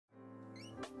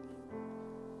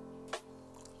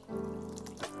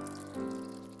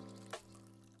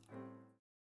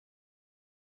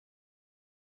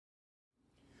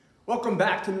Welcome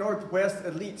back to Northwest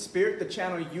Elite Spirit, the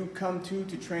channel you come to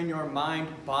train your mind,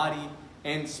 body,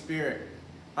 and spirit.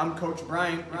 I'm Coach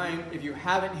Brian. If you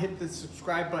haven't hit the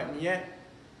subscribe button yet,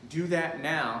 do that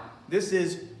now. This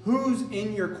is Who's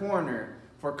in Your Corner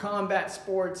for combat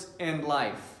sports and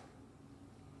life.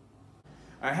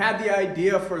 I had the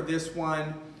idea for this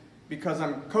one because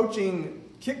I'm coaching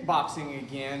kickboxing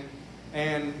again,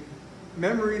 and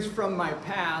memories from my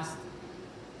past,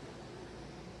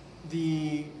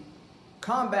 the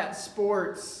combat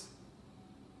sports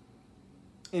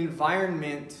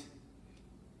environment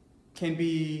can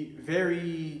be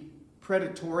very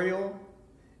predatory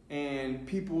and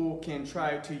people can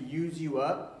try to use you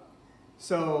up.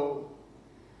 So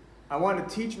I want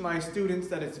to teach my students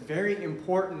that it's very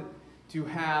important to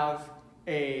have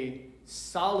a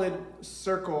solid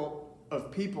circle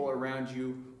of people around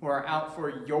you who are out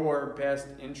for your best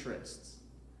interests.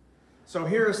 So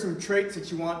here are some traits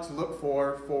that you want to look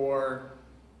for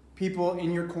people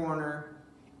in your corner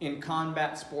in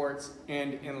combat sports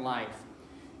and in life.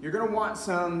 You're going to want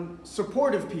some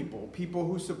supportive people, people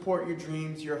who support your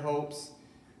dreams, your hopes.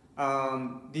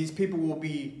 These people will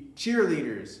be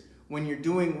cheerleaders. When you're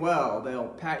doing well, they'll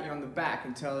pat you on the back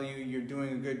and tell you you're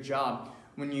doing a good job.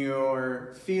 When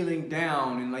you're feeling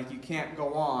down and like you can't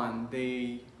go on,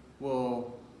 they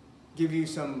will give you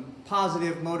some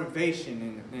positive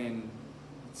motivation and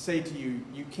say to you,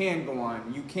 you can go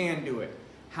on, you can do it.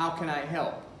 How can I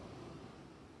help?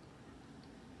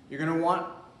 You're going to want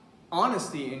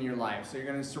honesty in your life, so you're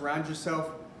going to surround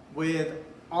yourself with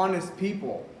honest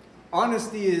people.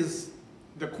 Honesty is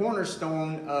the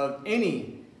cornerstone of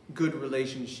any good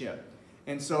relationship.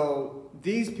 And so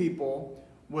these people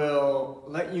will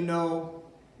let you know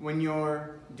when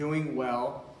you're doing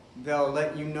well. They'll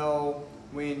let you know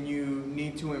when you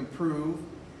need to improve,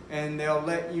 and they'll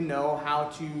let you know how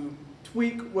to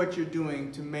tweak what you're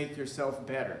doing to make yourself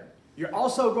better. You're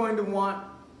also going to want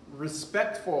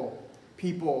respectful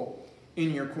people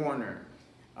in your corner.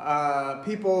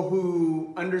 People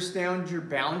who understand your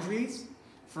boundaries,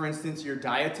 for instance, your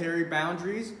dietary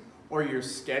boundaries, or your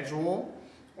schedule,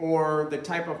 or the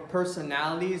type of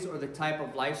personalities or the type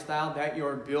of lifestyle that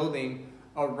you're building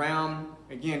around,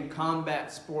 again,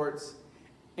 combat sports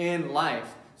and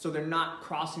life. So they're not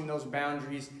crossing those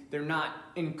boundaries. They're not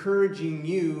encouraging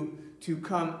you to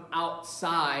come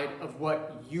outside of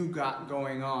what you got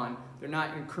going on. They're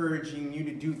not encouraging you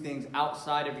to do things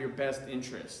outside of your best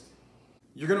interest.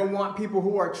 You're going to want people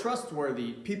who are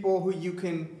trustworthy, people who you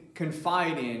can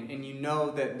confide in, and you know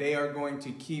that they are going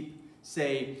to keep,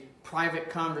 say,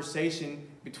 private conversation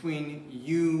between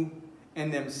you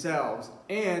and themselves.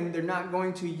 And they're not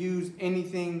going to use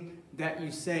anything that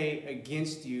you say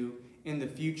against you in the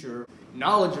future.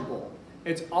 Knowledgeable.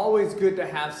 It's always good to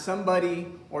have somebody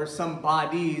or some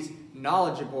bodies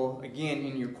knowledgeable, again,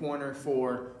 in your corner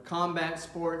for combat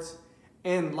sports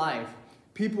and life.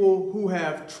 People who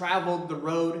have traveled the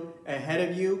road ahead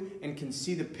of you and can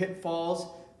see the pitfalls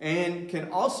and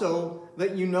can also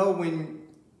let you know when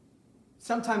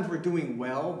sometimes we're doing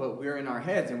well, but we're in our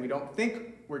heads and we don't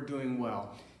think we're doing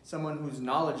well. Someone who's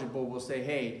knowledgeable will say,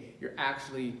 hey, you're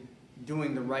actually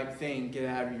doing the right thing, get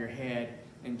out of your head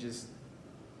and just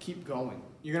keep going.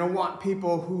 You're going to want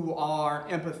people who are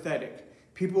empathetic,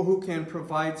 people who can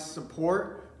provide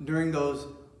support during those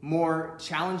more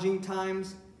challenging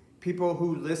times, people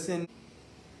who listen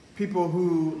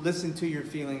to your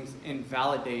feelings and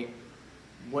validate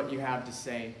what you have to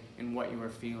say and what you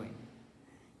are feeling.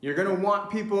 You're going to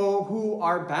want people who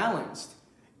are balanced.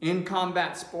 In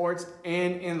combat sports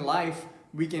and in life,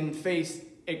 we can face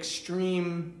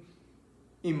extreme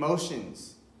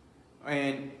emotions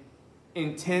and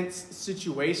intense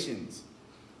situations,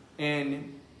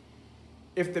 and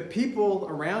if the people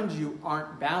around you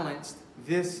aren't balanced,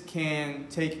 this can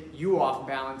take you off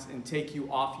balance and take you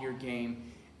off your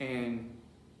game and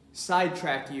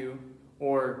sidetrack you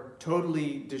or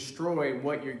totally destroy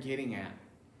what you're getting at.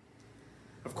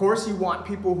 Of course, you want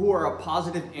people who are a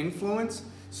positive influence,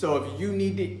 so if you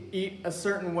need to eat a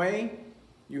certain way,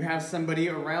 you have somebody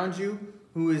around you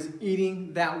who is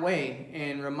eating that way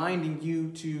and reminding you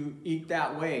to eat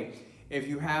that way. If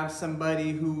you have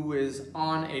somebody who is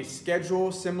on a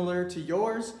schedule similar to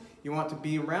yours, you want to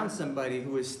be around somebody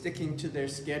who is sticking to their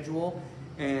schedule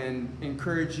and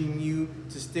encouraging you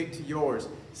to stick to yours.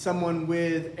 Someone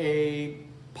with a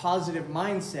positive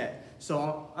mindset.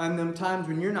 So on them times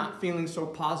when you're not feeling so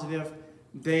positive,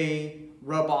 they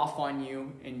rub off on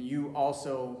you and you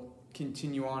also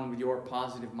continue on with your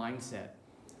positive mindset.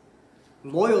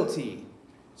 Loyalty.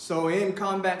 So in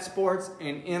combat sports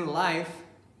and in life,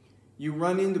 you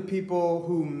run into people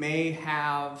who may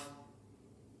have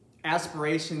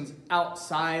aspirations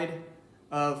outside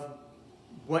of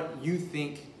what you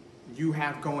think you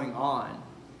have going on.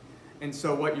 And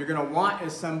so what you're going to want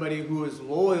is somebody who is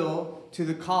loyal to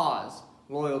the cause,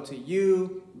 loyal to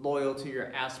you, loyal to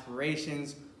your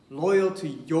aspirations, loyal to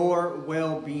your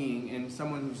well-being, and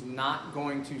someone who's not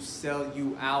going to sell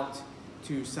you out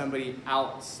to somebody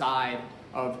outside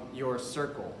of your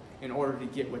circle in order to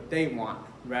get what they want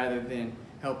rather than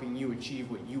helping you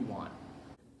achieve what you want.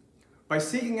 By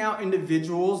seeking out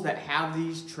individuals that have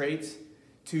these traits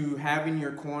to have in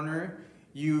your corner,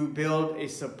 you build a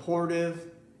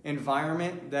supportive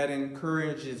environment that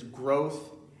encourages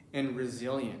growth and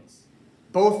resilience,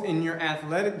 both in your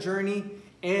athletic journey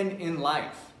and in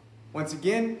life. Once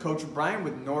again, Coach Brian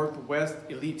with Northwest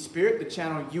Elite Spirit, the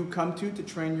channel you come to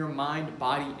train your mind,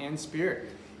 body, and spirit.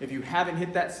 If you haven't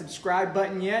hit that subscribe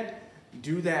button yet,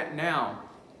 do that now.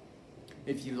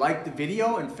 If you liked the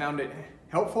video and found it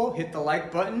helpful, hit the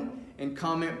like button and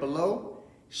comment below.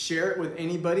 Share it with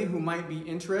anybody who might be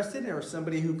interested or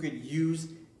somebody who could use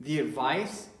the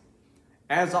advice.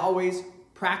 As always,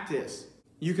 practice.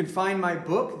 You can find my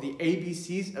book, The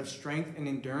ABCs of Strength and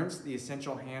Endurance, the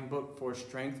Essential Handbook for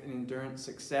Strength and Endurance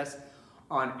Success,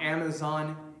 on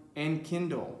Amazon and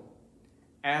Kindle.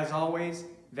 As always,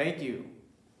 thank you.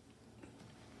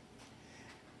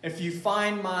 If you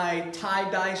find my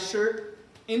tie-dye shirt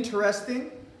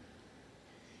interesting,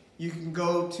 you can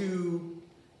go to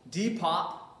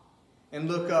Depop and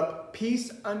look up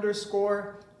peace_KS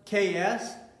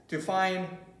to find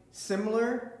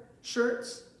similar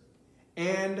shirts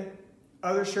and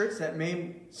other shirts that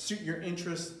may suit your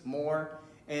interests more,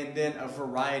 and then a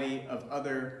variety of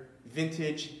other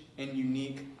vintage and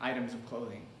unique items of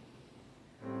clothing.